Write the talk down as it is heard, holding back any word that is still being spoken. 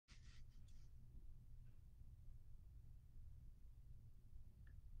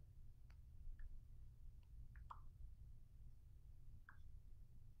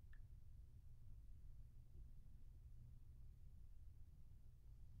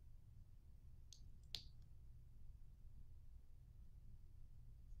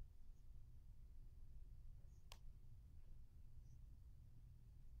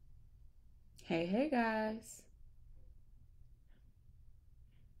Hey guys.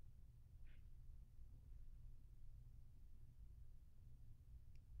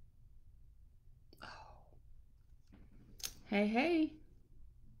 Hey.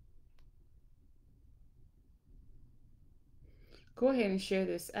 Go ahead and share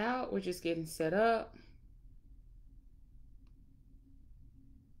this out. We're just getting set up.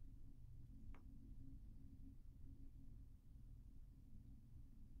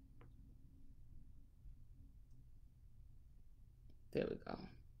 There we go.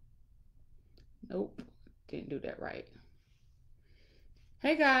 Nope, didn't do that right.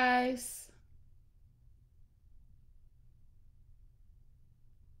 Hey guys.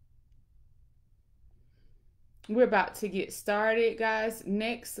 We're about to get started, guys.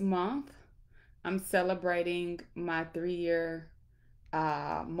 Next month, I'm celebrating my 3-year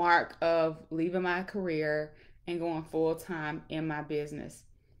mark of leaving my career and going full time in my business.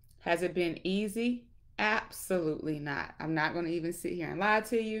 Has it been easy? Absolutely not. I'm not going to even sit here and lie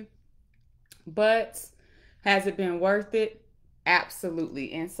to you. But has it been worth it?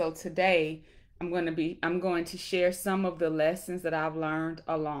 Absolutely. And so today I'm going to share some of the lessons that I've learned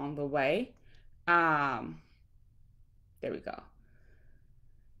along the way. There we go.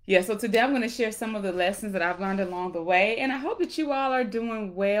 Yeah, so today I'm going to share some of the lessons that I've learned along the way, and I hope that you all are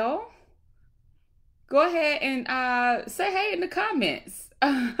doing well. Go ahead and say hey in the comments.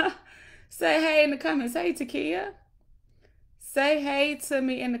 Say hey in the comments. Hey, Takia. Say hey to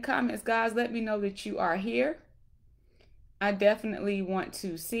me in the comments, guys. Let me know that you are here. I definitely want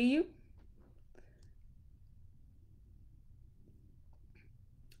to see you.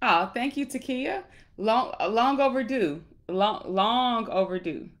 Oh, thank you, Takia. Long overdue. Long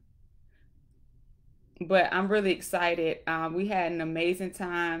overdue. But I'm really excited. We had an amazing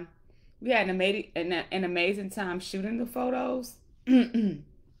time. We had an amazing time shooting the photos.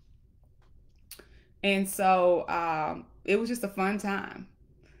 And so it was just a fun time.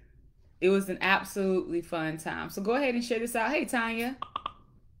 It was an absolutely fun time. So go ahead and share this out. Hey, Tanya.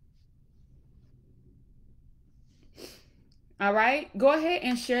 All right, go ahead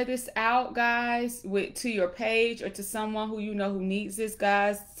and share this out, guys, to your page or to someone who you know who needs this,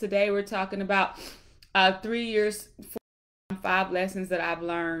 guys. Today we're talking about 3 years, 5 lessons that I've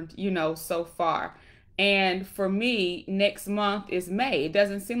learned, so far. And for me, next month is May. It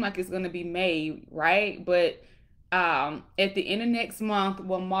doesn't seem like it's going to be May, right? But at the end of next month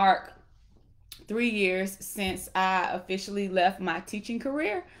will mark 3 years since I officially left my teaching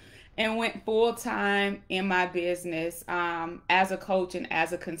career and went full time in my business as a coach and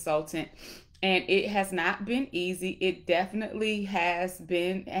as a consultant. And it has not been easy. It definitely has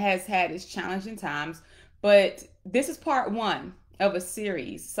had its challenging times, but this is part 1 of a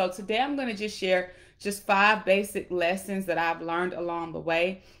series. So today I'm going to just share just 5 basic lessons that I've learned along the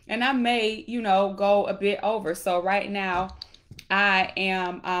way. And I may, go a bit over. So right now I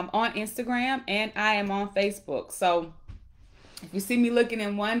am on Instagram and I am on Facebook. So if you see me looking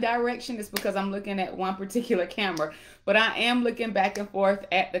in one direction, it's because I'm looking at one particular camera. But I am looking back and forth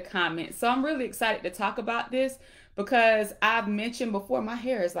at the comments. So I'm really excited to talk about this because I've mentioned before, my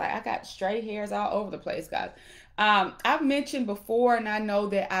hair is like, I got straight hairs all over the place, guys. I've mentioned before, and I know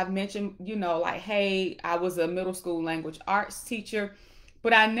that I've mentioned, like, hey, I was a middle school language arts teacher,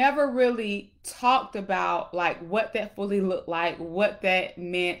 but I never really talked about like what that fully looked like, what that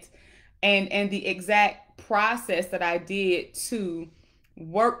meant, and the exact process that I did to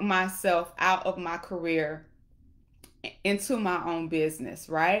work myself out of my career into my own business,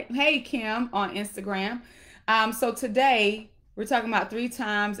 right? Hey, Kim on Instagram. So today we're talking about 3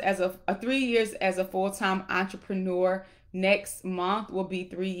 years as a full-time entrepreneur. Next month will be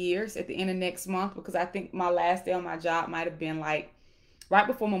 3 years at the end of next month, because I think my last day on my job might have been like right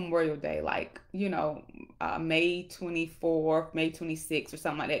before Memorial Day, like, May 24th, May 26th or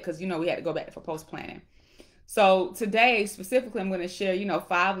something like that. Cause we had to go back for post planning. So today specifically, I'm going to share,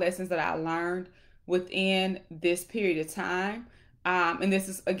 5 lessons that I learned within this period of time. And this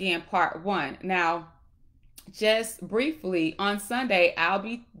is again, part 1. Now, just briefly, on Sunday, I'll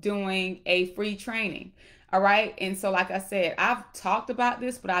be doing a free training. All right. And so, like I said, I've talked about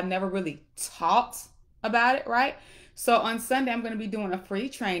this, but I've never really talked about it. Right. So on Sunday, I'm going to be doing a free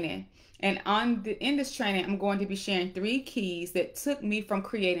training. And in this training, I'm going to be sharing 3 keys that took me from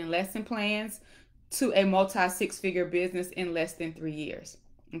creating lesson plans to a multi 6-figure business in less than 3 years.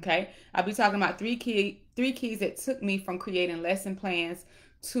 Okay. I'll be talking about 3 keys that took me from creating lesson plans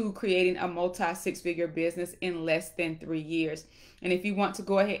to creating a multi 6-figure business in less than 3 years. And if you want to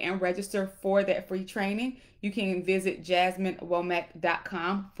go ahead and register for that free training, you can visit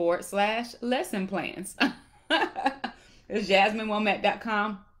jasminewomack.com/lesson plans. It's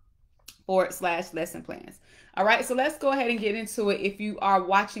jasminewomack.com /lesson plans. All right, so let's go ahead and get into it. If you are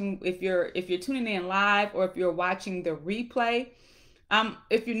watching, if you're tuning in live, or if you're watching the replay,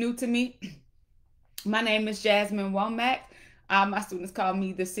 if you're new to me, my name is Jasmine Womack. My students call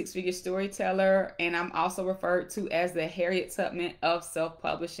me the Six-Figure Storyteller, and I'm also referred to as the Harriet Tubman of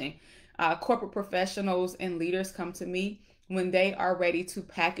self-publishing. Corporate professionals and leaders come to me when they are ready to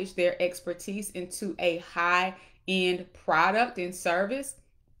package their expertise into a high-end product and service,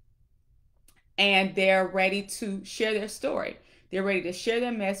 and they're ready to share their story. They're ready to share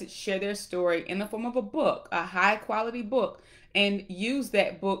their message, share their story in the form of a book, a high-quality book, and use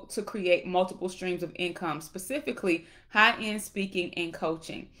that book to create multiple streams of income, specifically high-end speaking and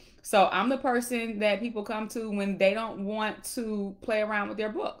coaching. So I'm the person that people come to when they don't want to play around with their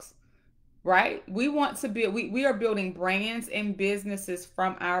books, right? We want to build, we are building brands and businesses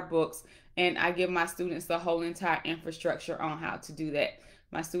from our books, and I give my students the whole entire infrastructure on how to do that.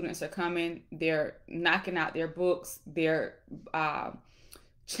 My students are coming, they're knocking out their books, they're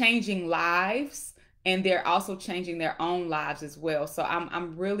changing lives, and they're also changing their own lives as well. So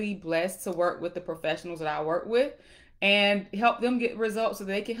I'm really blessed to work with the professionals that I work with and help them get results so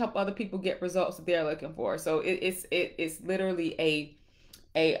they can help other people get results that they're looking for. So it's literally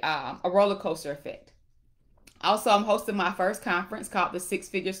a roller coaster effect. Also, I'm hosting my first conference called the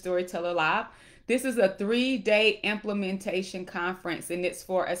Six-Figure Storyteller Live. This is a 3-day implementation conference, and it's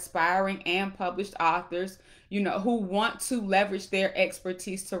for aspiring and published authors, who want to leverage their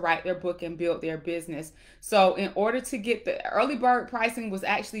expertise to write their book and build their business. So in order to get the early bird pricing was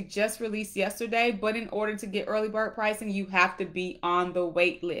actually just released yesterday, but in order to get early bird pricing, you have to be on the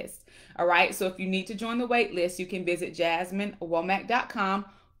wait list. All right. So if you need to join the wait list, you can visit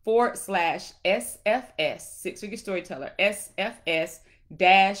jasminewomack.com/SFS, Six-Figure Storyteller, SFS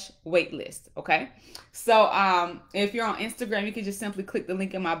 -waitlist. Okay, so if you're on Instagram, you can just simply click the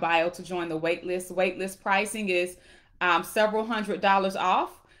link in my bio to join the waitlist. Waitlist pricing is several $100s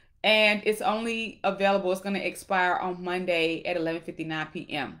off, and it's only available, it's going to expire on Monday at 11:59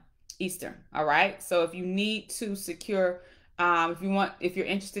 p.m. Eastern. All right, so if you need to secure, if you're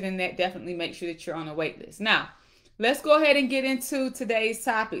interested in that, definitely make sure that you're on the waitlist. Now let's go ahead and get into today's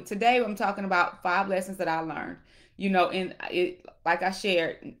topic. Today I'm talking about 5 lessons that I learned. Like I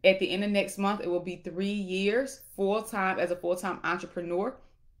shared, at the end of next month, it will be 3 years full-time as a full-time entrepreneur.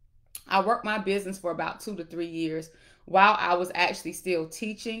 I worked my business for about 2 to 3 years while I was actually still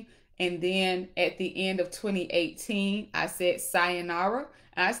teaching. And then at the end of 2018, I said sayonara.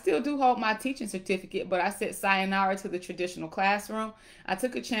 And I still do hold my teaching certificate, but I said sayonara to the traditional classroom. I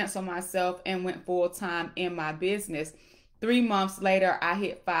took a chance on myself and went full-time in my business. 3 months later, I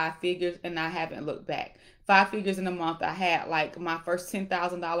hit 5 figures, and I haven't looked back. 5 figures in a month. I had like my first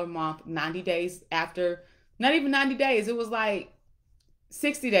 $10,000 month 90 days after, not even 90 days. It was like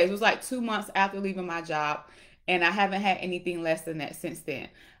 60 days. It was like 2 months after leaving my job. And I haven't had anything less than that since then.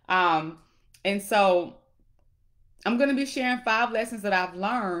 And so I'm going to be sharing 5 lessons that I've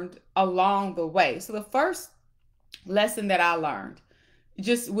learned along the way. So the first lesson that I learned,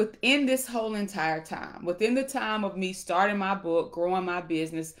 just within this whole entire time, within the time of me starting my book, growing my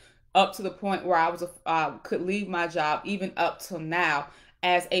business, up to the point where I was could leave my job, even up till now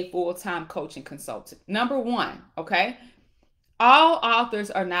as a full-time coaching consultant. Number 1, okay, all authors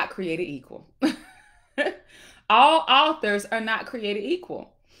are not created equal. All authors are not created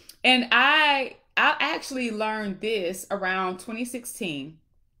equal. And I actually learned this around 2016,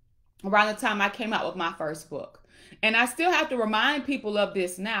 around the time I came out with my first book. And I still have to remind people of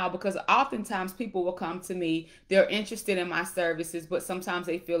this now, because oftentimes people will come to me, they're interested in my services, but sometimes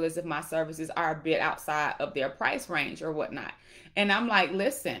they feel as if my services are a bit outside of their price range or whatnot. And I'm like,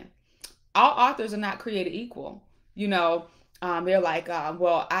 listen, all authors are not created equal. They're like,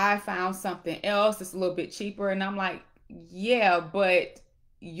 well, I found something else that's a little bit cheaper. And I'm like, yeah, but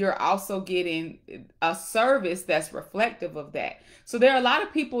you're also getting a service that's reflective of that. So there are a lot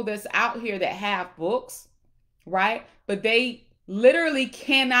of people that's out here that have books, right? But they literally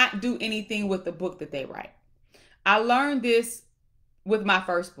cannot do anything with the book that they write. I learned this with my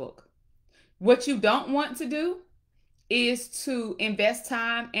first book. What you don't want to do is to invest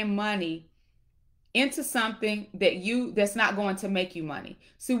time and money into something that's not going to make you money.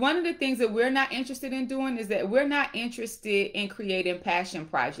 See, one of the things that we're not interested in doing is that we're not interested in creating passion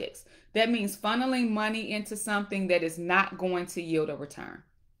projects. That means funneling money into something that is not going to yield a return.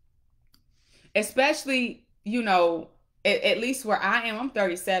 Especially, at least where I am, I'm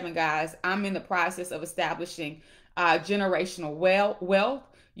 37, guys. I'm in the process of establishing generational wealth.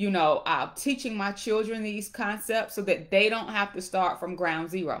 teaching my children these concepts so that they don't have to start from ground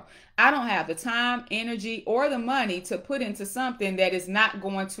zero. I don't have the time, energy, or the money to put into something that is not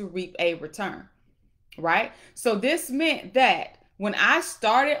going to reap a return, right? So this meant that when I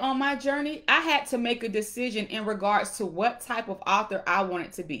started on my journey, I had to make a decision in regards to what type of author I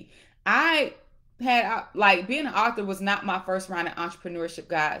wanted to be. I had, being an author was not my first round of entrepreneurship,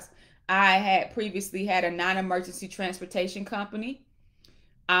 guys. I had previously had a non-emergency transportation company.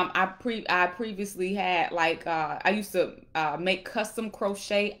 I previously had I used to make custom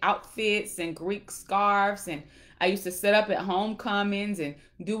crochet outfits and Greek scarves, and I used to set up at homecomings and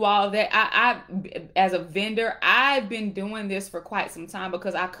do all of that. I as a vendor, I've been doing this for quite some time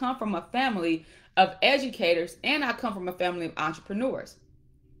because I come from a family of educators and I come from a family of entrepreneurs,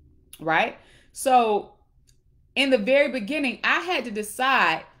 right? So in the very beginning, I had to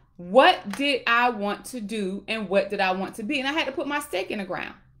decide what did I want to do and what did I want to be, and I had to put my stake in the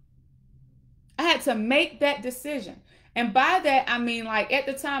ground. I had to make that decision. And by that, I mean, at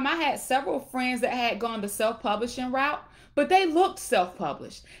the time, I had several friends that had gone the self-publishing route, but they looked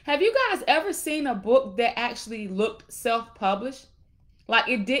self-published. Have you guys ever seen a book that actually looked self-published?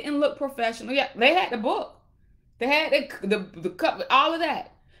 It didn't look professional. Yeah, they had the book. They had the cover, all of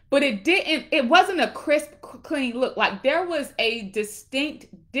that. But it wasn't a crisp, clean look. There was a distinct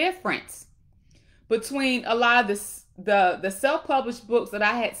difference between a lot of the self-published books that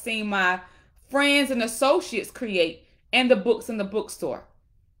I had seen my friends and associates create and the books in the bookstore.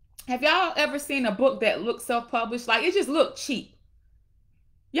 Have y'all ever seen a book that looked self-published? It just looked cheap.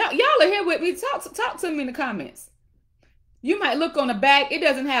 Y'all are here with me. Talk to me in the comments. You might look on the back. It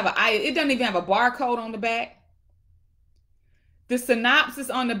doesn't even have a barcode on the back. The synopsis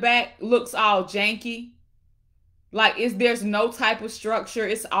on the back looks all janky. There's no type of structure.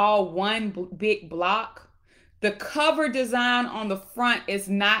 It's all one big block. The cover design on the front is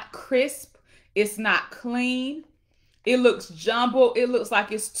not crisp. It's not clean. It looks jumbled. It looks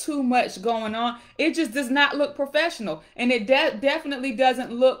like it's too much going on. It just does not look professional. And it definitely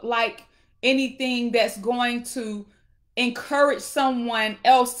doesn't look like anything that's going to encourage someone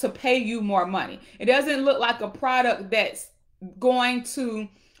else to pay you more money. It doesn't look like a product that's going to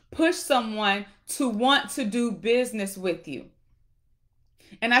push someone to want to do business with you.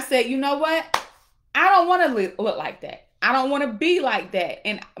 And I said, you know what? I don't want to look like that. I don't want to be like that.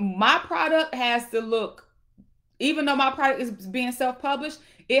 And my product has to look, even though my product is being self-published,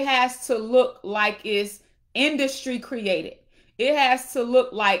 it has to look like it's industry created. It has to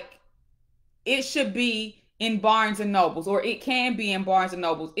look like it should be in Barnes and Nobles, or it can be in Barnes and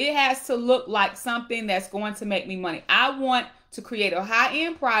Nobles. It has to look like something that's going to make me money. I want to create a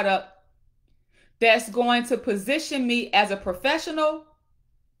high-end product that's going to position me as a professional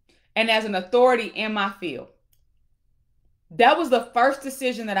and as an authority in my field. That was the first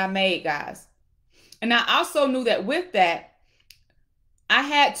decision that I made, guys. And I also knew that with that, I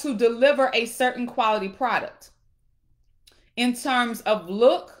had to deliver a certain quality product in terms of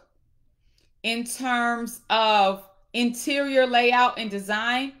look, in terms of interior layout and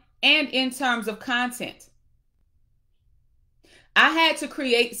design, and in terms of content. I had to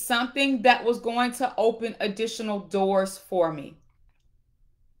create something that was going to open additional doors for me.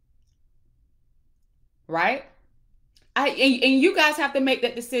 Right? And you guys have to make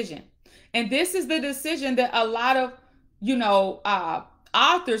that decision. And this is the decision that a lot of,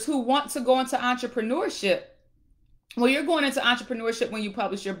 authors who want to go into entrepreneurship, well, you're going into entrepreneurship when you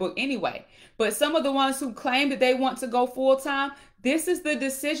publish your book anyway. But some of the ones who claim that they want to go full-time, this is the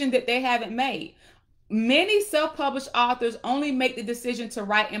decision that they haven't made. Many self-published authors only make the decision to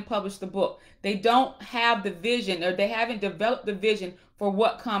write and publish the book. They don't have the vision, or they haven't developed the vision for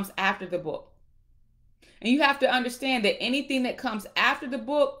what comes after the book. And you have to understand that anything that comes after the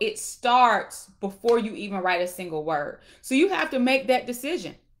book, it starts before you even write a single word. So you have to make that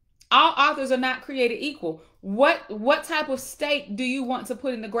decision. All authors are not created equal. What type of stake do you want to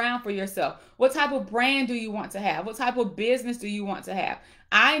put in the ground for yourself? What type of brand do you want to have? What type of business do you want to have?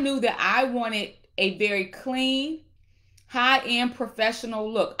 I knew that I wanted a very clean, high-end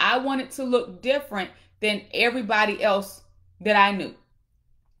professional look. I wanted to look different than everybody else that I knew.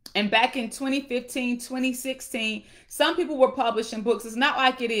 And back in 2015, 2016, some people were publishing books. It's not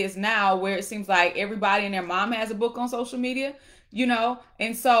like it is now where it seems like everybody and their mom has a book on social media,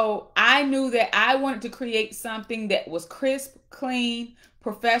 And so I knew that I wanted to create something that was crisp, clean,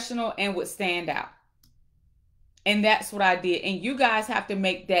 professional, and would stand out. And that's what I did. And you guys have to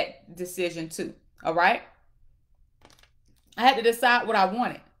make that decision too. All right? I had to decide what I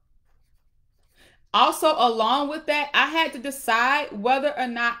wanted. Also, along with that, I had to decide whether or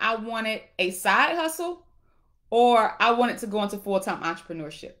not I wanted a side hustle or I wanted to go into full-time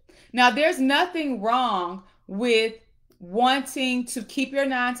entrepreneurship. Now, there's nothing wrong with wanting to keep your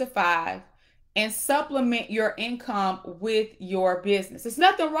 9 to 5 and supplement your income with your business. There's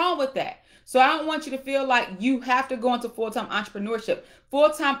nothing wrong with that. So I don't want you to feel like you have to go into full-time entrepreneurship.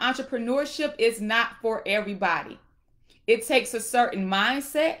 Full-time entrepreneurship is not for everybody. It takes a certain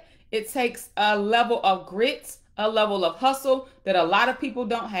mindset. It takes a level of grit, a level of hustle that a lot of people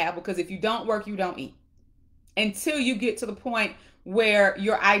don't have, because if you don't work, you don't eat. Until you get to the point where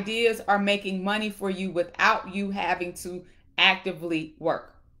your ideas are making money for you without you having to actively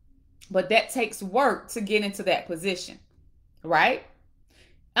work. But that takes work to get into that position, right?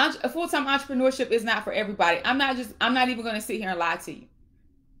 Full-time entrepreneurship is not for everybody. I'm not even going to sit here and lie to you.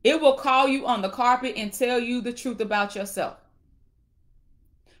 It will call you on the carpet and tell you the truth about yourself.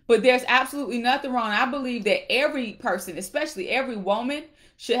 But there's absolutely nothing wrong. I believe that every person, especially every woman,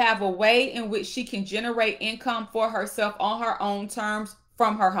 should have a way in which she can generate income for herself on her own terms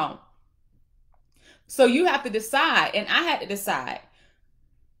from her home. So you have to decide, and I had to decide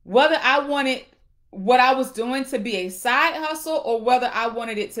whether I wanted what I was doing to be a side hustle or whether I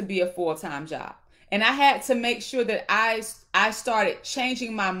wanted it to be a full-time job. And I had to make sure that I started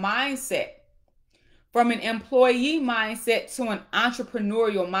changing my mindset from an employee mindset to an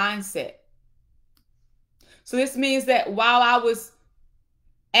entrepreneurial mindset. So this means that while I was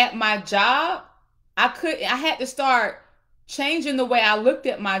at my job, I had to start changing the way I looked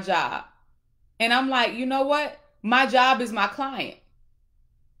at my job. And I'm like, you know what? My job is my client.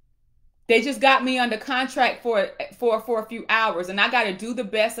 They just got me under contract for a few hours, and I got to do the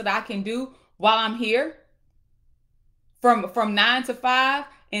best that I can do while I'm here from 9 to 5,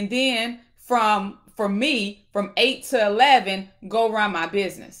 and then for me from 8 to 11 go run my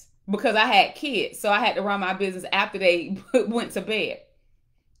business, because I had kids, so I had to run my business after they went to bed.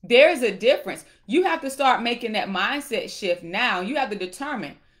 There's a difference. You have to start making that mindset shift now. You have to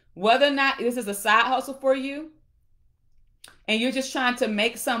determine whether or not this is a side hustle for you, and you're just trying to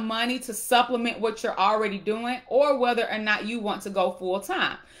make some money to supplement what you're already doing, or whether or not you want to go full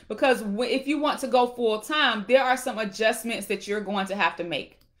time. Because if you want to go full time, there are some adjustments that you're going to have to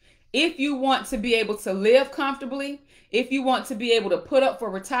make. If you want to be able to live comfortably, if you want to be able to put up for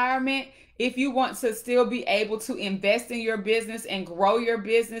retirement, if you want to still be able to invest in your business and grow your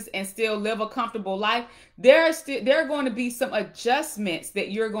business and still live a comfortable life, there are going to be some adjustments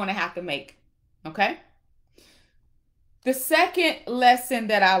that you're going to have to make. Okay? The second lesson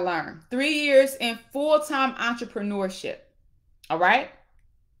that I learned, 3 years in full-time entrepreneurship. All right?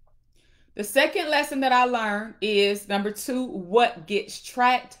 The second lesson that I learned is number 2, what gets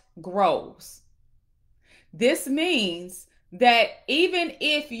tracked grows. This means that even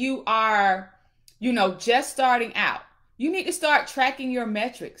if you are, just starting out, you need to start tracking your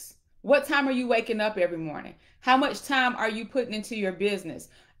metrics. What time are you waking up every morning? How much time are you putting into your business?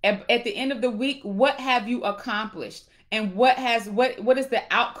 At the end of the week, what have you accomplished? And what is the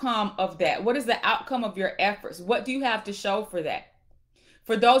outcome of that? What is the outcome of your efforts? What do you have to show for that?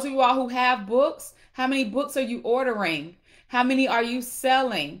 For those of you all who have books, how many books are you ordering? How many are you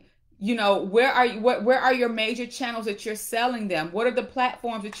selling? Where are your major channels that you're selling them? What are the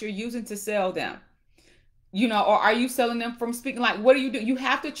platforms that you're using to sell them? Or are you selling them from speaking? Like, what do you do? You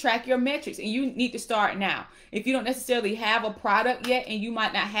have to track your metrics, and you need to start now. If you don't necessarily have a product yet and you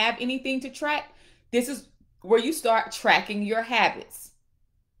might not have anything to track, this is where you start tracking your habits.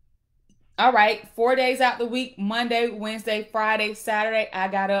 All right, 4 days out the week, Monday, Wednesday, Friday, Saturday, I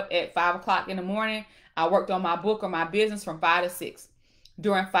got up at 5 o'clock in the morning. I worked on my book or my business from 5 to 6.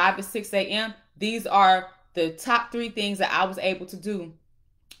 During 5 to 6 a.m., these are the top 3 things that I was able to do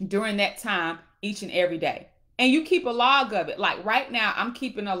during that time each and every day. And you keep a log of it. Like right now, I'm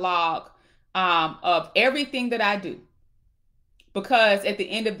keeping a log of everything that I do. Because at the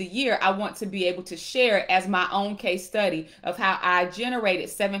end of the year, I want to be able to share it as my own case study of how I generated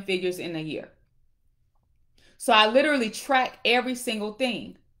 7 figures in a year. So I literally track every single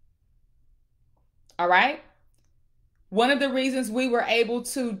thing. All right. One of the reasons we were able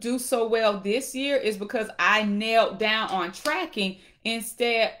to do so well this year is because I nailed down on tracking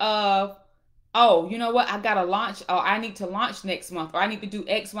instead of, oh, you know what? I got to launch, or I need to launch next month, or I need to do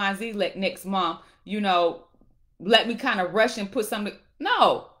X, Y, and Z next month, let me kind of rush and put something.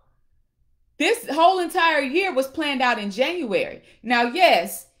 No, this whole entire year was planned out in January. Now,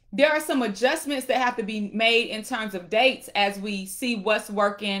 yes, there are some adjustments that have to be made in terms of dates as we see what's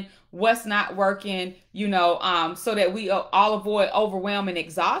working, what's not working, so that we all avoid overwhelm and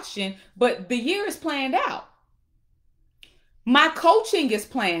exhaustion. But the year is planned out. My coaching is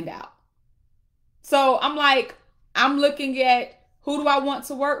planned out. So I'm looking at, who do I want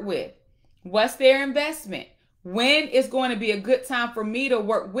to work with? What's their investment? When is going to be a good time for me to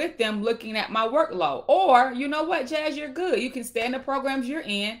work with them looking at my workload? Or, you know what, Jazz, you're good. You can stay in the programs you're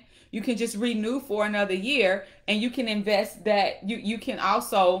in. You can just renew for another year, and you can invest that. You can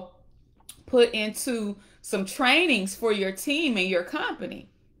also put into some trainings for your team and your company.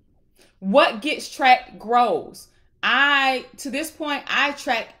 What gets tracked grows. To this point, I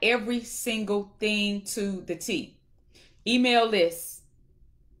track every single thing to the T. Email lists.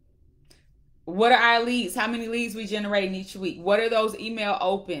 What are our leads? How many leads we generate each week? What are those email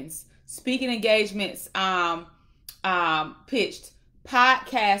opens? Speaking engagements pitched.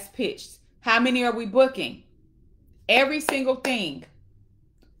 Podcast pitched. How many are we booking? Every single thing.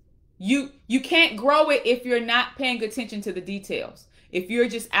 You can't grow it if you're not paying attention to the details. If you're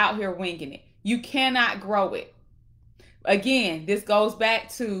just out here winging it, you cannot grow it. Again, this goes back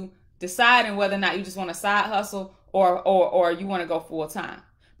to deciding whether or not you just want to side hustle or you want to go full time.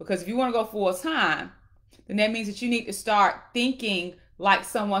 Because if you want to go full time, then that means that you need to start thinking like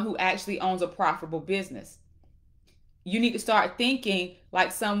someone who actually owns a profitable business. You need to start thinking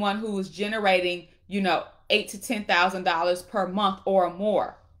like someone who is generating, $8,000 to $10,000 per month or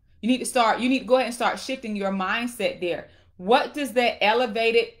more. You need to go ahead and start shifting your mindset there. What does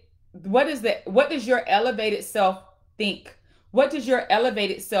your elevated self think? What does your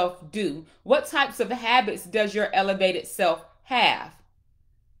elevated self do? What types of habits does your elevated self have?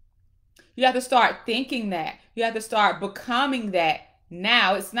 You have to start thinking that. You have to start becoming that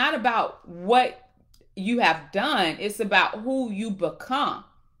now. It's not about what you have done. It's about who you become.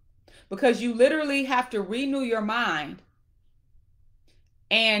 Because you literally have to renew your mind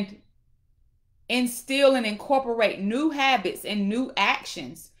and instill and incorporate new habits and new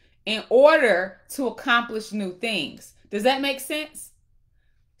actions in order to accomplish new things. Does that make sense?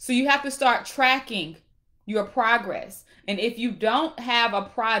 So you have to start tracking your progress. And if you don't have a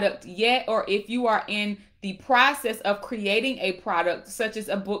product yet, or if you are in the process of creating a product, such as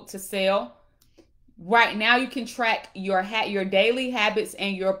a book to sell, right now you can track your daily habits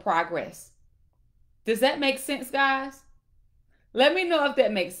and your progress. Does that make sense, guys? Let me know if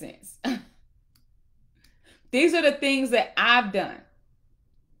that makes sense. These are the things that I've done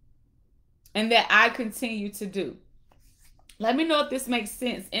and that I continue to do. Let me know if this makes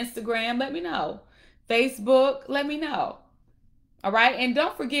sense. Instagram, let me know. Facebook, let me know. All right. And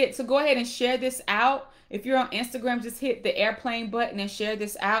don't forget to go ahead and share this out. If you're on Instagram, just hit the airplane button and share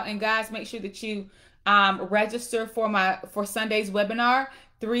this out. And guys, make sure that you register for Sunday's webinar,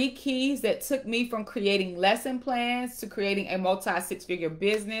 3 keys that took me from creating lesson plans to creating a multi-six-figure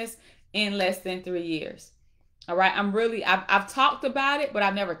business in less than 3 years. All right. I've talked about it, but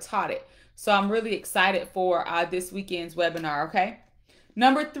I've never taught it. So I'm really excited for this weekend's webinar. Okay.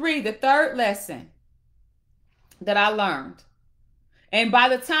 Number 3, the third lesson that I learned. And by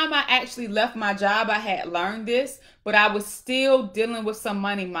the time I actually left my job, I had learned this, but I was still dealing with some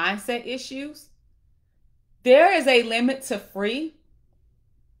money mindset issues. There is a limit to free,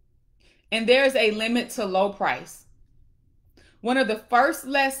 and there is a limit to low price. One of the first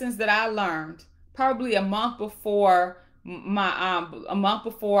lessons that I learned, probably a month before my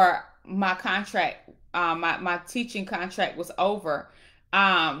contract, my teaching contract was over,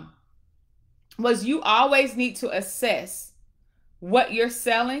 was you always need to assess what you're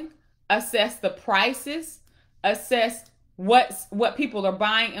selling, assess the prices, assess what people are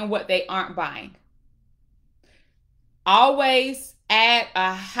buying and what they aren't buying. Always add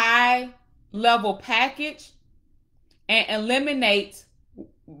a high level package and eliminate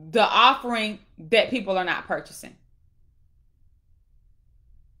the offering that people are not purchasing.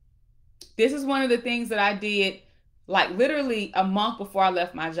 This is one of the things that I did like literally a month before I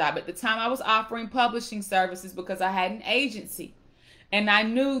left my job. At the time, I was offering publishing services because I had an agency. And I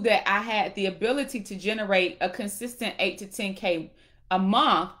knew that I had the ability to generate a consistent 8 to 10K a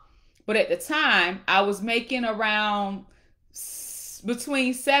month. But at the time, I was making around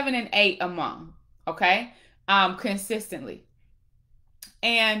between 7 and 8 a month. Okay. Consistently.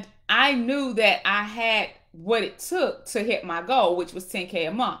 And I knew that I had what it took to hit my goal, which was 10K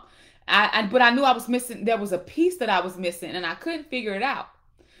a month. But I knew I was missing. There was a piece that I was missing and I couldn't figure it out.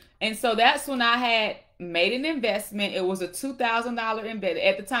 And so that's when I had made an investment. It was a $2,000 investment.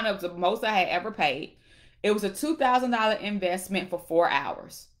 At the time, it was the most I had ever paid. It was a $2,000 investment for 4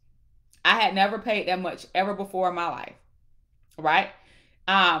 hours. I had never paid that much ever before in my life. Right?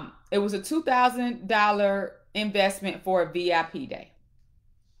 It was a $2,000 investment for a VIP day.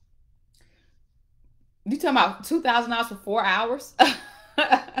 You talking about $2,000 for 4 hours?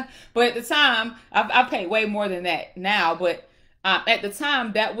 But at the time, I paid way more than that now. But at the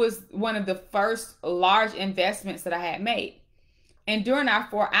time, that was one of the first large investments that I had made. And during our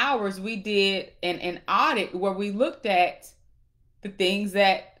 4 hours, we did an audit where we looked at the things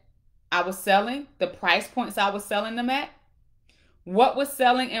that I was selling, the price points I was selling them at, what was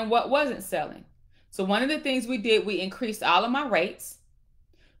selling and what wasn't selling. So one of the things we did, we increased all of my rates.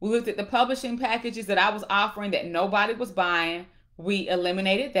 We looked at the publishing packages that I was offering that nobody was buying. We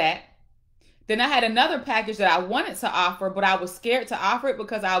eliminated that. Then I had another package that I wanted to offer, but I was scared to offer it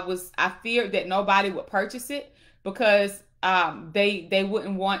because I feared that nobody would purchase it because they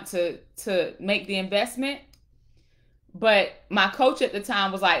wouldn't want to make the investment. But my coach at the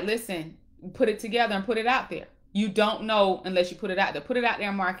time was like, listen, put it together and put it out there. You don't know unless you put it out there. Put it out there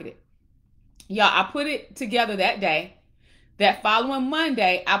and market it. Y'all, I put it together that day. That following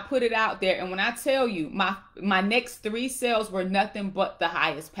Monday, I put it out there. And when I tell you, my next 3 sales were nothing but the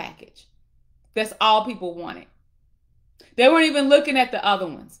highest package. That's all people wanted. They weren't even looking at the other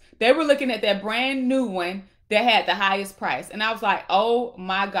ones. They were looking at that brand new one that had the highest price. And I was like, oh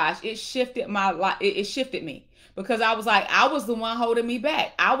my gosh, it shifted my life. It shifted me because I was like, I was the one holding me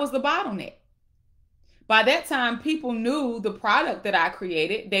back. I was the bottleneck. By that time, people knew the product that I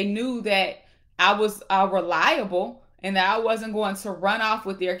created. They knew that I was reliable and that I wasn't going to run off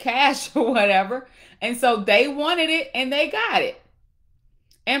with their cash or whatever. And so they wanted it and they got it.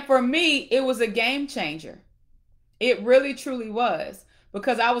 And for me, it was a game changer. It really, truly was.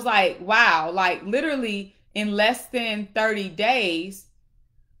 Because I was like, wow, like literally in less than 30 days,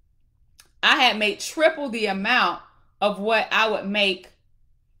 I had made triple the amount of what I would make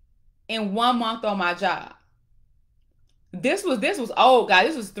in 1 month on my job. This was old, guys.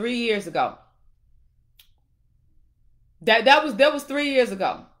 This was 3 years ago. That was 3 years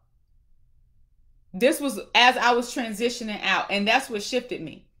ago. This was as I was transitioning out, and that's what shifted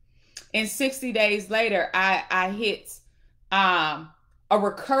me. And 60 days later, I hit a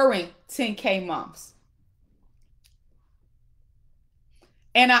recurring 10K months.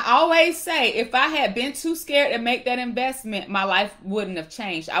 And I always say, if I had been too scared to make that investment, my life wouldn't have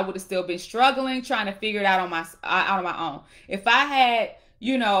changed. I would have still been struggling, trying to figure it out on my own. If I had,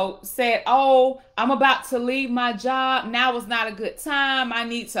 said, oh, I'm about to leave my job. Now is not a good time. I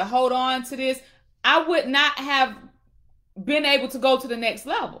need to hold on to this. I would not have been able to go to the next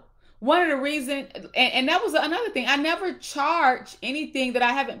level. One of the reasons, and that was another thing, I never charge anything that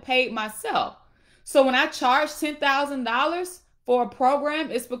I haven't paid myself. So when I charge $10,000 for a program,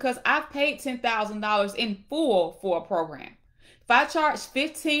 it's because I've paid $10,000 in full for a program. If I charge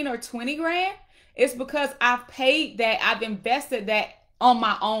 15 or 20 grand, it's because I've paid that, I've invested that on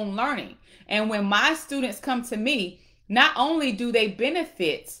my own learning. And when my students come to me, not only do they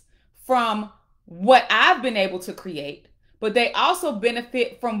benefit from what I've been able to create, but they also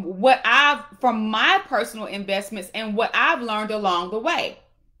benefit from from my personal investments and what I've learned along the way.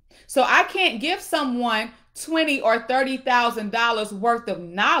 So I can't give someone $20,000 or $30,000 worth of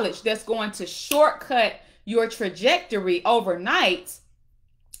knowledge that's going to shortcut your trajectory overnight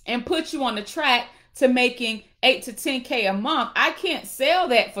and put you on the track to making 8 to 10K a month. I can't sell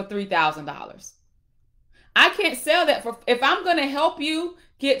that for $3,000. I can't sell that for, if I'm going to help you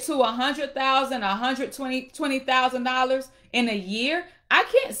get to $100,000, $120,000 in a year, I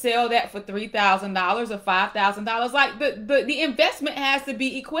can't sell that for $3,000 or $5,000. Like the investment has to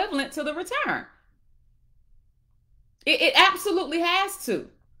be equivalent to the return. It absolutely has to.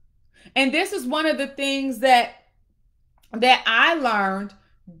 And this is one of the things that I learned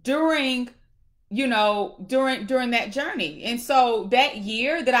during that journey. And so that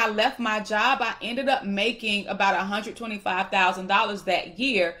year that I left my job, I ended up making about $125,000 that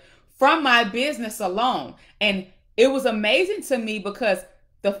year from my business alone. And it was amazing to me because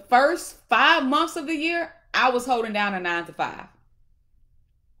the first 5 months of the year, I was holding down a 9-to-5.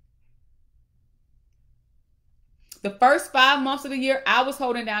 The first 5 months of the year, I was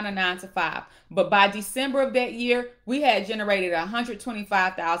holding down a 9-to-5. But by December of that year, we had generated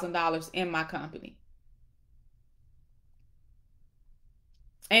 $125,000 in my company.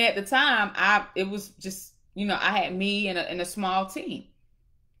 And at the time, it was just, I had me and a small team.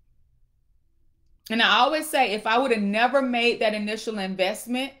 And I always say, if I would have never made that initial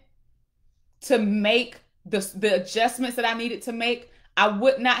investment to make the adjustments that I needed to make, I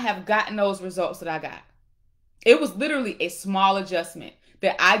would not have gotten those results that I got. It was literally a small adjustment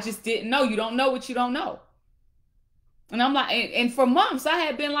that I just didn't know. You don't know what you don't know. And I'm like, and for months I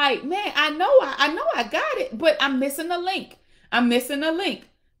had been like, man, I know I got it, but I'm missing the link. I'm missing the link.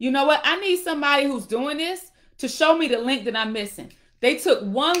 You know what? I need somebody who's doing this to show me the link that I'm missing. They took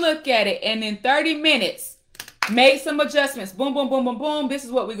one look at it and in 30 minutes made some adjustments. Boom, boom, boom, boom, boom. This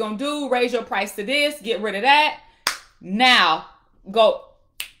is what we're going to do. Raise your price to this. Get rid of that. Now go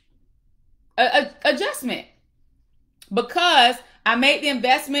adjustment. Because I made the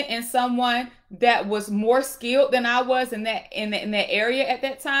investment in someone that was more skilled than I was in that area at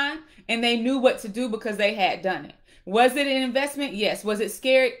that time, and they knew what to do because they had done it. Was it an investment? Yes. Was it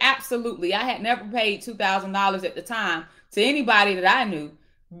scary? Absolutely. I had never paid $2,000 at the time to anybody that I knew,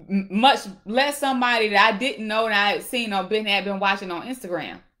 much less somebody that I didn't know and I had seen or had been watching on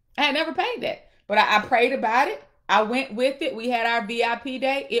Instagram. I had never paid that, but I prayed about it. I went with it. We had our VIP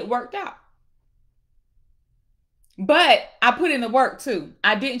day. It worked out. But I put in the work too.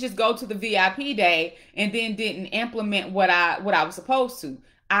 I didn't just go to the VIP day and then didn't implement what I was supposed to.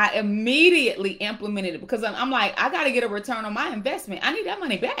 I immediately implemented it because I'm like, I got to get a return on my investment. I need that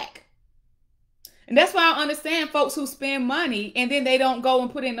money back. And that's why I understand folks who spend money and then they don't go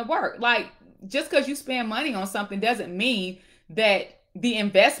and put in the work. Like, just because you spend money on something doesn't mean that the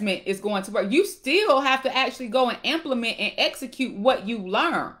investment is going to work. You still have to actually go and implement and execute what you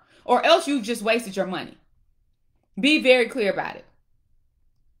learn, or else you just wasted your money. Be very clear about it.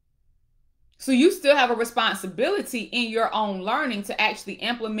 So you still have a responsibility in your own learning to actually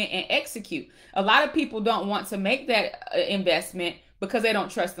implement and execute. A lot of people don't want to make that investment because they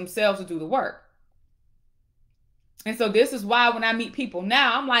don't trust themselves to do the work. And so this is why when I meet people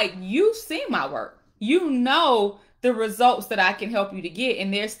now, I'm like, you've seen my work. You know the results that I can help you to get.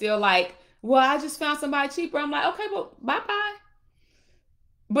 And they're still like, well, I just found somebody cheaper. I'm like, okay, well, bye-bye.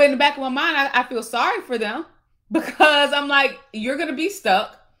 But in the back of my mind, I feel sorry for them because I'm like, you're going to be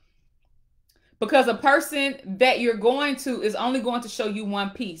stuck because a person that you're going to is only going to show you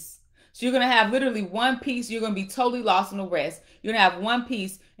one piece. So you're going to have literally one piece. You're going to be totally lost in the rest. You're going to have one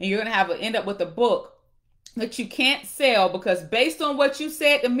piece and you're going to end up with a book that you can't sell because based on what you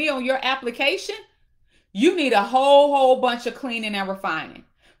said to me on your application, you need a whole bunch of cleaning and refining.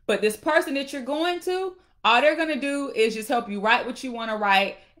 But this person that you're going to, all they're going to do is just help you write what you want to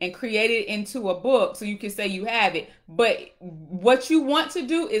write and create it into a book so you can say you have it. But what you want to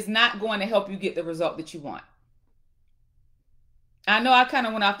do is not going to help you get the result that you want. I know I kind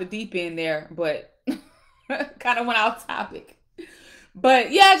of went off the deep end there, but kind of went off topic.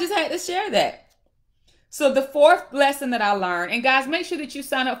 But yeah, I just had to share that. So the fourth lesson that I learned, and guys, make sure that you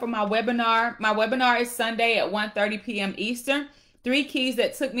sign up for my webinar. My webinar is Sunday at 1:30 p.m. Eastern. 3 keys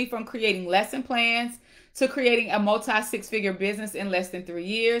that took me from creating lesson plans to creating a multi-six-figure business in less than 3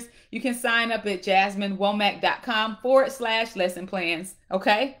 years. You can sign up at jasminewomack.com/lesson plans.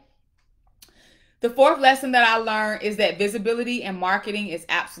 Okay. The fourth lesson that I learned is that visibility and marketing is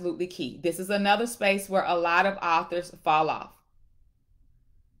absolutely key. This is another space where a lot of authors fall off.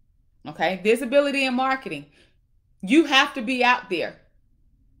 Okay, visibility and marketing. You have to be out there.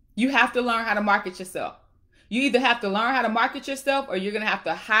 You have to learn how to market yourself. You either have to learn how to market yourself or you're going to have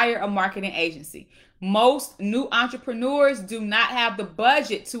to hire a marketing agency. Most new entrepreneurs do not have the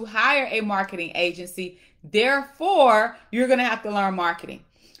budget to hire a marketing agency. Therefore, you're going to have to learn marketing.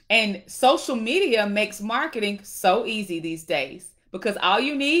 And social media makes marketing so easy these days because all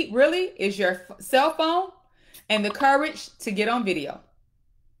you need really is your cell phone and the courage to get on video.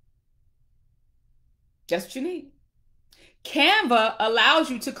 That's what you need. Canva allows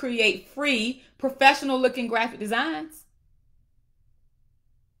you to create free, professional-looking graphic designs.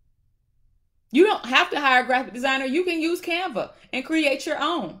 You don't have to hire a graphic designer. You can use Canva and create your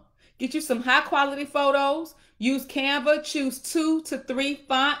own. Get you some high-quality photos. Use Canva. Choose 2 to 3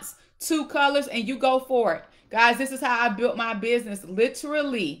 fonts, 2 colors, and you go for it. Guys, this is how I built my business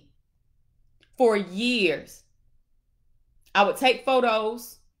literally for years. I would take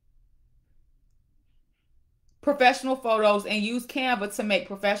photos, professional photos, and use Canva to make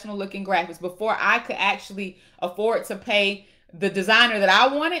professional looking graphics before I could actually afford to pay the designer that I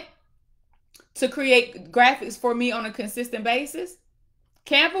wanted to create graphics for me on a consistent basis.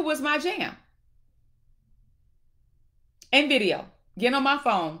 Canva was my jam. And video. Getting on my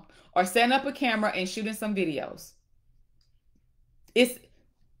phone or setting up a camera and shooting some videos.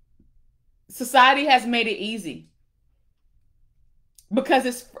 Society has made it easy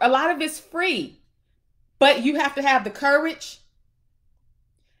because a lot of it's free. But you have to have the courage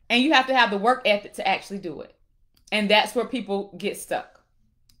and you have to have the work ethic to actually do it. And that's where people get stuck.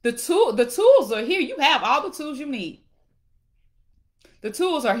 The tools are here. You have all the tools you need. The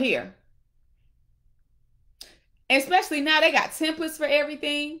tools are here. Especially now they got templates for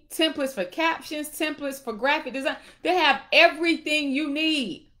everything. Templates for captions, templates for graphic design. They have everything you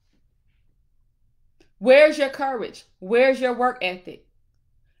need. Where's your courage? Where's your work ethic?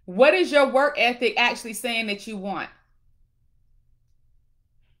 What is your work ethic actually saying that you want?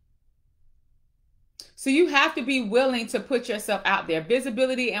 So you have to be willing to put yourself out there.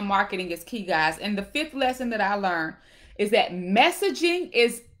 Visibility and marketing is key, guys. And the fifth lesson that I learned is that messaging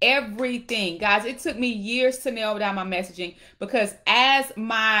is everything. Guys, it took me years to nail down my messaging because as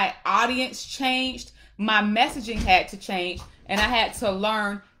my audience changed, my messaging had to change, and I had to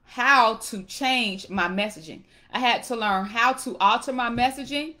learn how to change my messaging. I had to learn how to alter my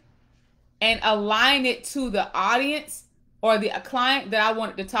messaging and align it to the audience or the client that I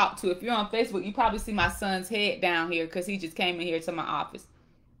wanted to talk to. If you're on Facebook, you probably see my son's head down here because he just came in here to my office.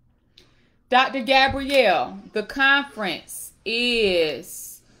 Dr. Gabrielle, the conference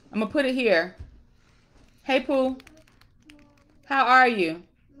is, I'm going to put it here. Hey, Pooh. How are you?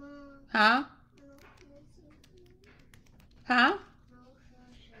 Huh? Huh?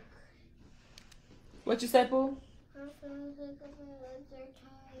 What you say, Pooh?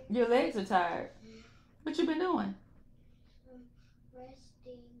 Your legs are tired. What you been doing?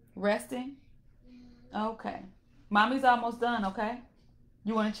 Resting? Okay. Mommy's almost done, okay?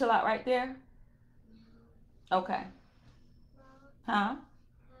 You want to chill out right there? Okay. Huh?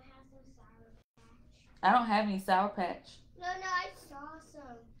 I don't have any Sour Patch. No, I saw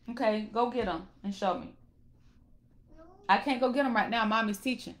some. Okay, go get them and show me. No. I can't go get them right now. Mommy's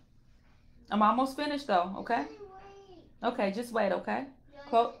teaching. I'm almost finished though, okay? Okay, just wait, okay?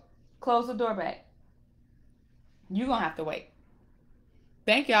 Close the door back. You're going to have to wait.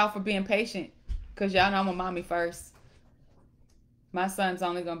 Thank y'all for being patient because y'all know I'm a mommy first. My son's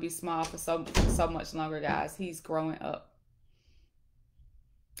only going to be small for so much longer, guys. He's growing up.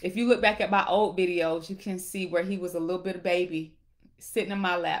 If you look back at my old videos, you can see where he was a little bit of baby sitting in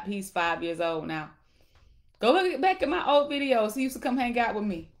my lap. He's 5 years old now. Go look back at my old videos. He used to come hang out with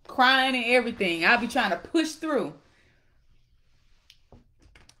me, crying and everything. I'll be trying to push through.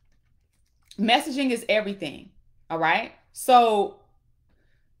 Messaging is everything, all right? So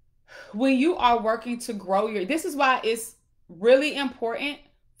when you are working to grow this is why it's really important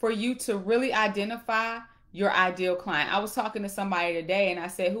for you to really identify your ideal client. I was talking to somebody today and I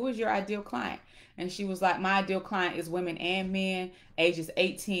said, who is your ideal client? And she was like, my ideal client is women and men, ages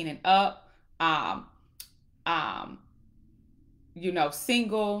 18 and up,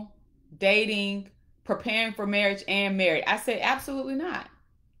 single, dating, preparing for marriage and married. I said, absolutely not.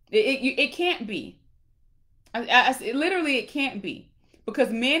 It can't be. Literally, it can't be. Because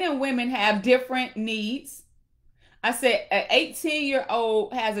men and women have different needs. I said an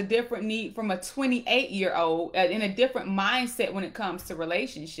 18-year-old has a different need from a 28-year-old in a different mindset when it comes to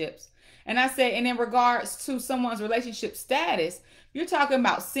relationships. And I said, and in regards to someone's relationship status, you're talking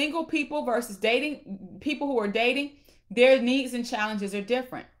about single people versus dating, people who are dating, their needs and challenges are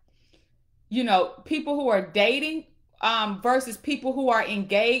different. You know, people who are dating versus people who are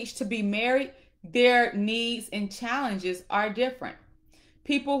engaged to be married, their needs and challenges are different.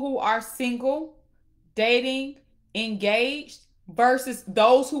 People who are single, dating, engaged versus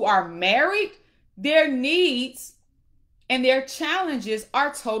those who are married, their needs and their challenges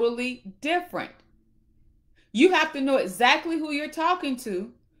are totally different. You have to know exactly who you're talking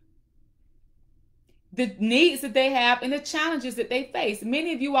to, the needs that they have and the challenges that they face.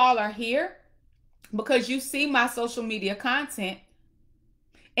 Many of you all are here because you see my social media content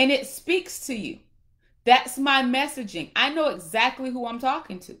and it speaks to you. That's my messaging. I know exactly who I'm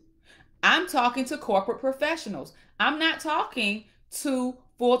talking to. I'm talking to corporate professionals. I'm not talking to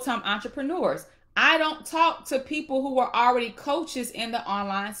full-time entrepreneurs. I don't talk to people who are already coaches in the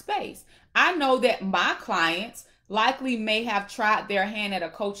online space. I know that my clients likely may have tried their hand at a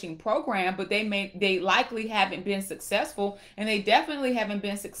coaching program, but they likely haven't been successful, and they definitely haven't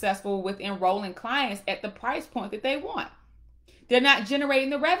been successful with enrolling clients at the price point that they want. They're not generating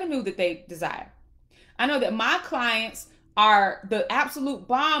the revenue that they desire. I know that my clients are the absolute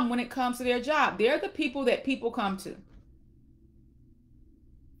bomb when it comes to their job. They're the people that people come to.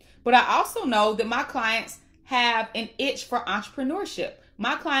 But I also know that my clients have an itch for entrepreneurship.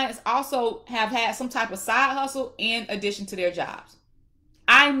 My clients also have had some type of side hustle in addition to their jobs.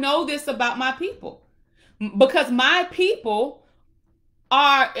 I know this about my people because my people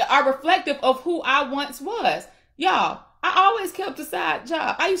are reflective of who I once was. Y'all, I always kept a side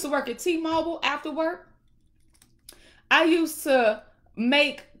job. I used to work at T-Mobile after work. I used to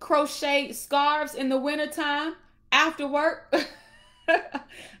make crochet scarves in the wintertime after work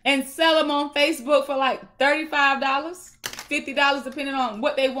and sell them on Facebook for like $35, $50, depending on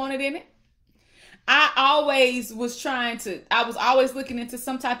what they wanted in it. I was always looking into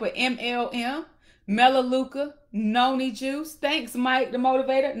some type of MLM, Melaleuca, Noni juice. Thanks, Mike, the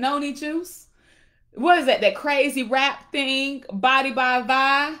motivator. Noni juice. What is that? That crazy rap thing, Body by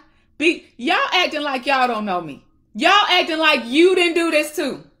Vi. Y'all acting like y'all don't know me. Y'all acting like you didn't do this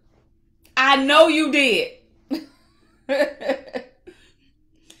too. I know you did.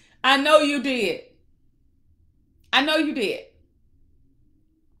 I know you did. I know you did.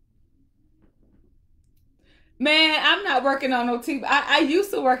 Man, I'm not working on no T. I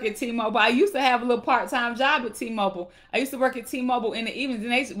used to work at T-Mobile. I used to have a little part-time job at T-Mobile. I used to work at T-Mobile in the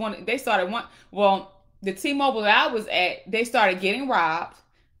evenings, and they started one. Well, the T-Mobile that I was at, they started getting robbed,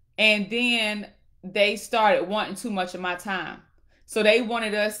 and then they started wanting too much of my time. So they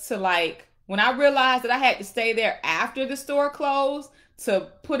wanted us to, like, when I realized that I had to stay there after the store closed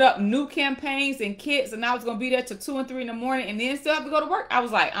to put up new campaigns and kits, and I was gonna be there till 2 and 3 in the morning, and then still have to go to work. I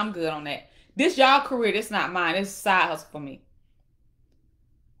was like, I'm good on that. This y'all career, this not mine. It's a side hustle for me.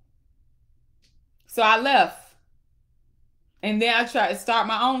 So I left. And then I tried to start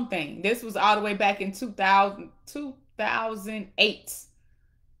my own thing. This was all the way back in 2008.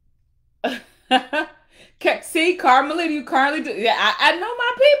 See, Carmelita, you currently do. Yeah, I know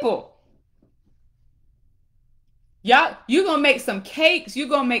my people. Y'all, you gonna make some cakes. You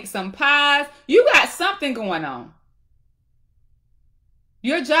gonna make some pies. You got something going on.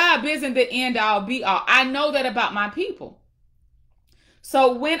 Your job isn't the end all be all. I know that about my people.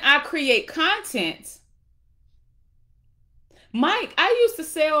 So when I create content, Mike, I used to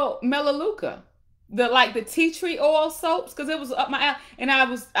sell Melaleuca, the tea tree oil soaps, because it was up my alley. And I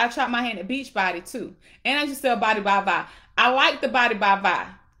tried my hand at Beachbody too. And I used to sell Body by Vi. I like the Body by Vi.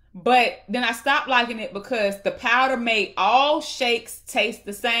 But then I stopped liking it because the powder made all shakes taste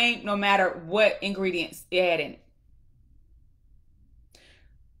the same no matter what ingredients it had in it.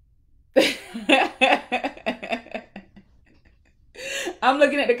 I'm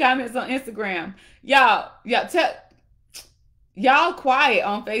looking at the comments on Instagram. Y'all quiet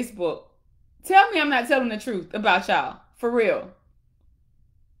on Facebook. Tell me I'm not telling the truth about y'all. For real.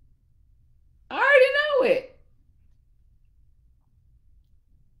 I already know it.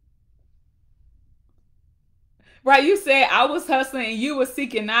 Right, you said I was hustling and you were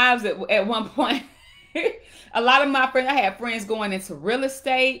seeking knives at one point. A lot of my friends, I had friends going into real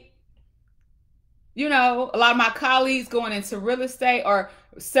estate. You know, a lot of my colleagues going into real estate or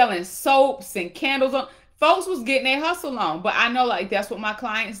selling soaps and candles. Folks was getting their hustle on, but I know, like, that's what my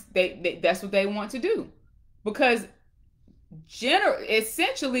clients, that's what they want to do, because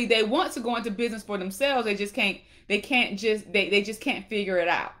essentially they want to go into business for themselves. They just can't figure it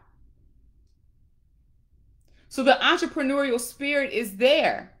out. So the entrepreneurial spirit is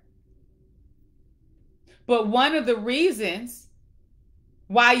there. But one of the reasons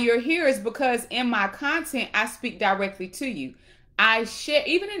why you're here is because in my content, I speak directly to you. I share,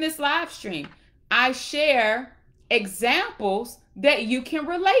 even in this live stream, I share examples that you can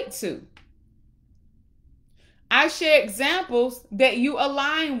relate to. I share examples that you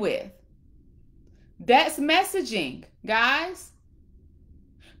align with. That's messaging, guys.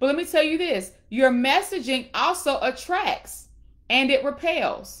 But let me tell you this, your messaging also attracts and it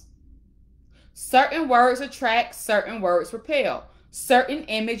repels. Certain words attract, certain words repel. Certain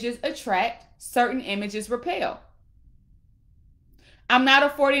images attract, certain images repel. I'm not a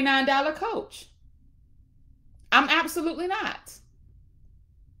 $49 coach. I'm absolutely not.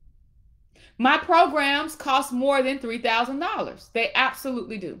 My programs cost more than $3,000. They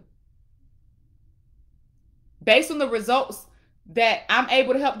absolutely do. Based on the results that I'm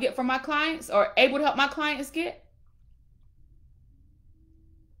able to help get from my clients or able to help my clients get,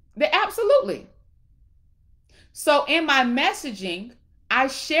 they absolutely. So in my messaging, I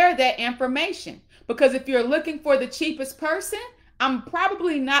share that information, because if you're looking for the cheapest person, I'm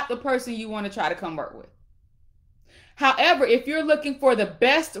probably not the person you want to try to come work with. However, if you're looking for the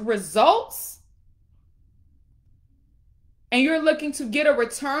best results and you're looking to get a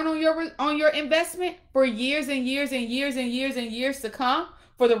return on your investment for years and years and years and years and years to come,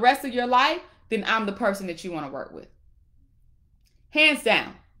 for the rest of your life, then I'm the person that you want to work with. Hands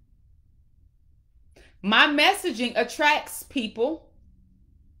down. My messaging attracts people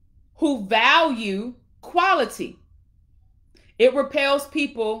who value quality. It repels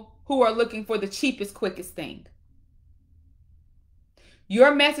people who are looking for the cheapest, quickest thing.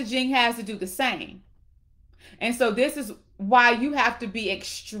 Your messaging has to do the same. And so this is why you have to be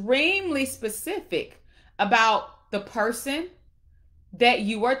extremely specific about the person that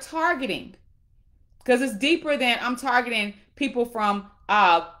you are targeting. Because it's deeper than I'm targeting people from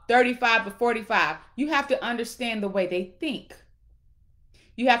 35 to 45. You have to understand the way they think.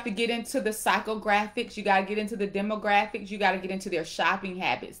 You have to get into the psychographics. You got to get into the demographics. You got to get into their shopping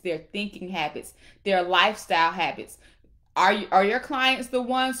habits, their thinking habits, their lifestyle habits. Are your clients the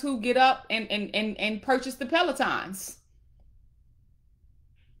ones who get up and purchase the Pelotons?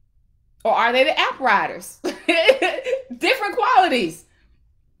 Or are they the app riders? Different qualities.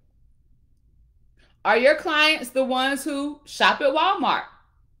 Are your clients the ones who shop at Walmart?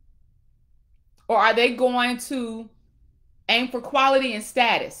 Or are they going to aim for quality and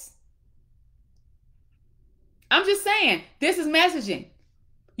status? I'm just saying, this is messaging.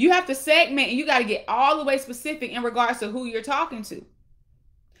 You have to segment and you got to get all the way specific in regards to who you're talking to.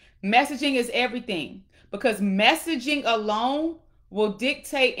 Messaging is everything, because messaging alone will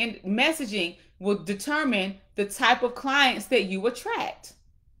dictate, and messaging will determine the type of clients that you attract.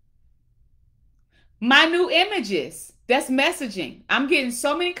 My new images, that's messaging. I'm getting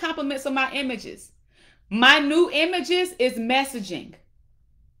so many compliments on my images. My new images is messaging,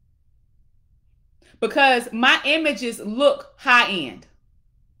 because my images look high end.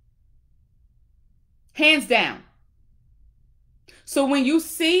 Hands down. So when you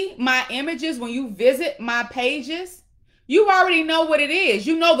see my images, when you visit my pages, you already know what it is.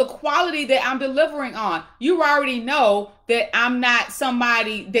 You know the quality that I'm delivering on. You already know that I'm not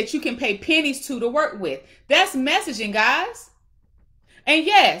somebody that you can pay pennies to work with. That's messaging, guys. And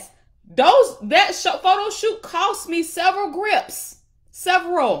yes, that photo shoot cost me several grips.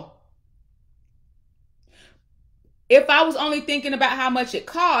 Several. If I was only thinking about how much it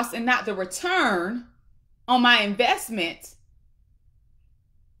costs and not the return on my investment,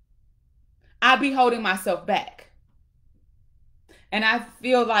 I'd be holding myself back. And I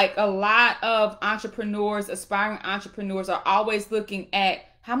feel like a lot of entrepreneurs, aspiring entrepreneurs, are always looking at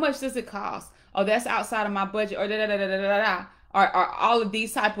how much does it cost? Oh, that's outside of my budget, or or all of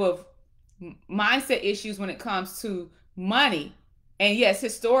these type of mindset issues when it comes to money. And yes,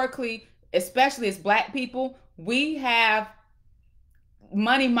 historically, especially as Black people, we have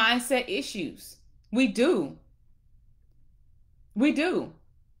money mindset issues. We do. We do.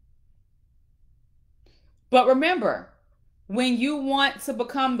 But remember, when you want to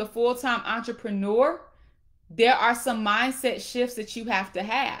become the full-time entrepreneur, there are some mindset shifts that you have to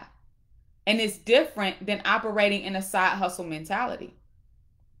have. And it's different than operating in a side hustle mentality.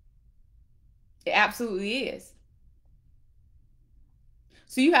 It absolutely is.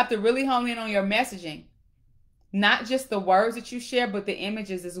 So you have to really hone in on your messaging. Not just the words that you share, but the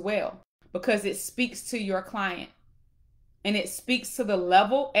images as well. Because it speaks to your client. And it speaks to the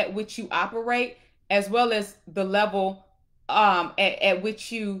level at which you operate, as well as the level at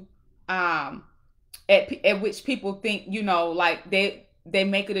which you at which people think, you know, like they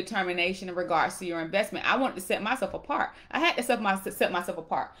make a determination in regards to your investment. I wanted to set myself apart. I had to set myself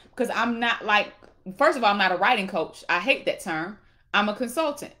apart because I'm not like, first of all, I'm not a writing coach. I hate that term. I'm a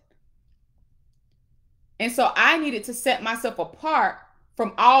consultant. And so I needed to set myself apart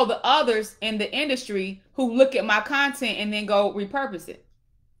from all the others in the industry who look at my content and then go repurpose it.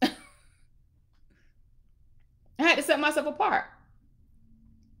 I had to set myself apart.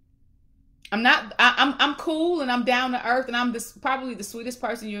 I'm cool and I'm down to earth and I'm probably the sweetest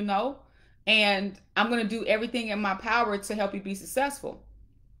person you know. And I'm going to do everything in my power to help you be successful.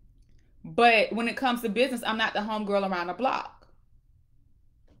 But when it comes to business, I'm not the homegirl around the block.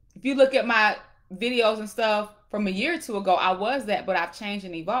 If you look at my videos and stuff from a year or two ago, I was that, but I've changed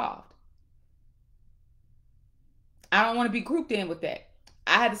and evolved. I don't want to be grouped in with that.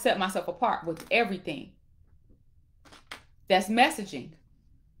 I had to set myself apart with everything. That's messaging.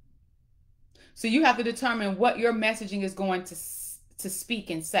 So you have to determine what your messaging is going to speak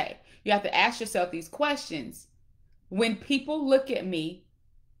and say. You have to ask yourself these questions. When people look at me,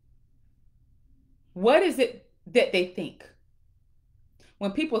 what is it that they think?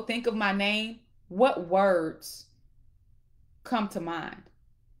 When people think of my name, what words come to mind?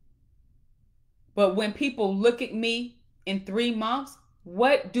 But when people look at me in 3 months,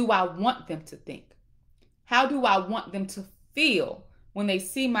 what do I want them to think? How do I want them to feel when they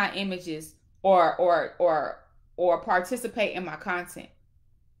see my images or participate in my content?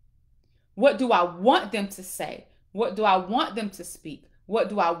 What do I want them to say? What do I want them to speak? What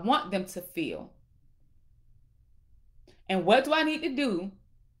do I want them to feel? And what do I need to do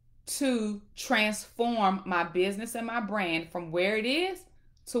to transform my business and my brand from where it is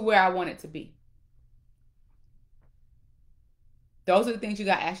to where I want it to be? Those are the things you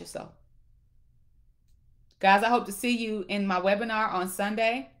got to ask yourself. Guys, I hope to see you in my webinar on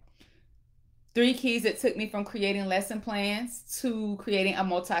Sunday. 3 keys that took me from creating lesson plans to creating a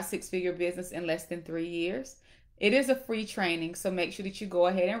multi-six-figure business in less than 3 years. It is a free training, so make sure that you go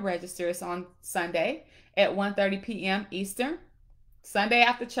ahead and register. It's on Sunday at 1:30 p.m. Eastern. Sunday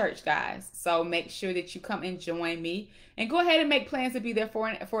after church, guys. So make sure that you come and join me. And go ahead and make plans to be there for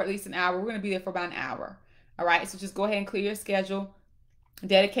at least an hour. We're going to be there for about an hour. All right, so just go ahead and clear your schedule.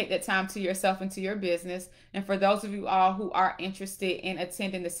 Dedicate that time to yourself and to your business. And for those of you all who are interested in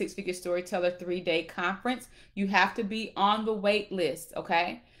attending the Six-Figure Storyteller 3-day conference, you have to be on the wait list,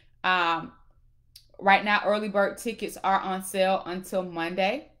 okay? Right now, early bird tickets are on sale until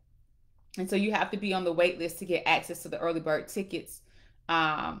Monday. And so you have to be on the wait list to get access to the early bird tickets.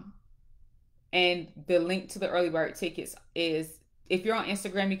 And the link to the early bird tickets is, if you're on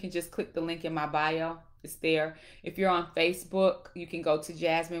Instagram, you can just click the link in my bio. It's there. If you're on Facebook, you can go to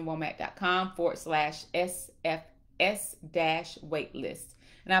jasminewomack.com/SFS-waitlist.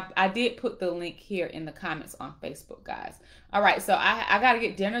 And I did put the link here in the comments on Facebook, guys. All right, so I got to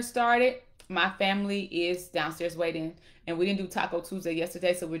get dinner started. My family is downstairs waiting, and we didn't do Taco Tuesday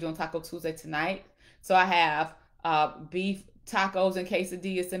yesterday, so we're doing Taco Tuesday tonight. So I have beef tacos and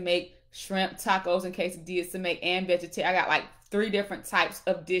quesadillas to make, shrimp tacos and quesadillas to make, and vegetarian. I got like 3 different types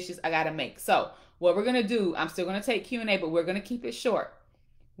of dishes I got to make. So what we're going to do, I'm still going to take Q&A, but we're going to keep it short.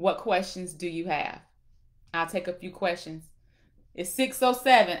 What questions do you have? I'll take a few questions. It's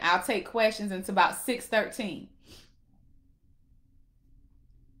 6:07. I'll take questions until about 6:13.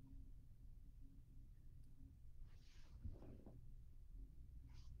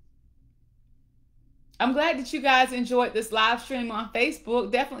 I'm glad that you guys enjoyed this live stream on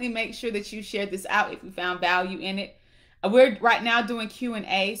Facebook. Definitely make sure that you share this out if you found value in it. We're right now doing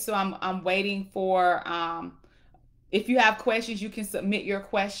Q&A, so I'm waiting for, if you have questions, you can submit your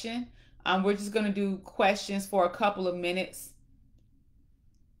question. We're just going to do questions for a couple of minutes.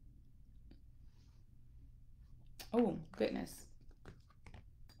 Oh, goodness.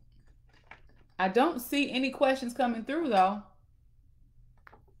 I don't see any questions coming through, though.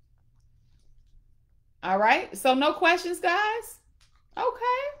 All right. So no questions, guys?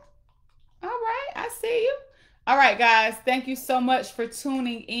 Okay. All right. I see you. All right, guys. Thank you so much for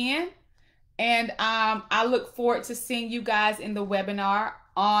tuning in. And I look forward to seeing you guys in the webinar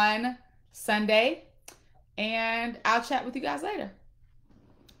on Sunday. And I'll chat with you guys later.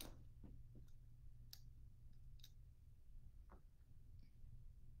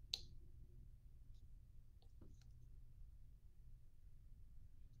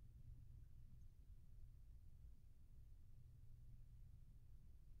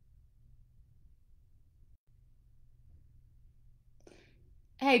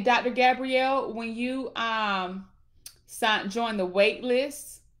 Hey, Dr. Gabrielle, when you join the wait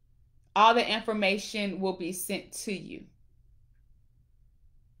list, all the information will be sent to you.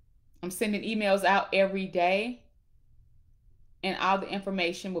 I'm sending emails out every day, and all the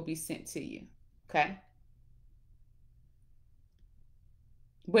information will be sent to you. Okay?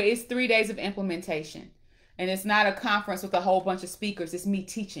 But it's 3 days of implementation. And it's not a conference with a whole bunch of speakers. It's me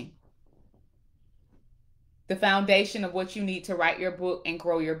teaching the foundation of what you need to write your book and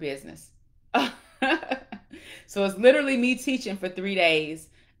grow your business. So it's literally me teaching for 3 days,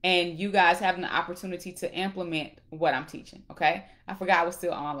 and you guys having the opportunity to implement what I'm teaching. Okay? I forgot I was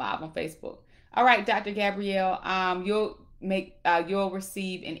still on live on Facebook. All right, Dr. Gabrielle, you'll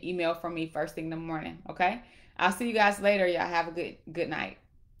receive an email from me first thing in the morning. Okay? I'll see you guys later. Y'all have a good night.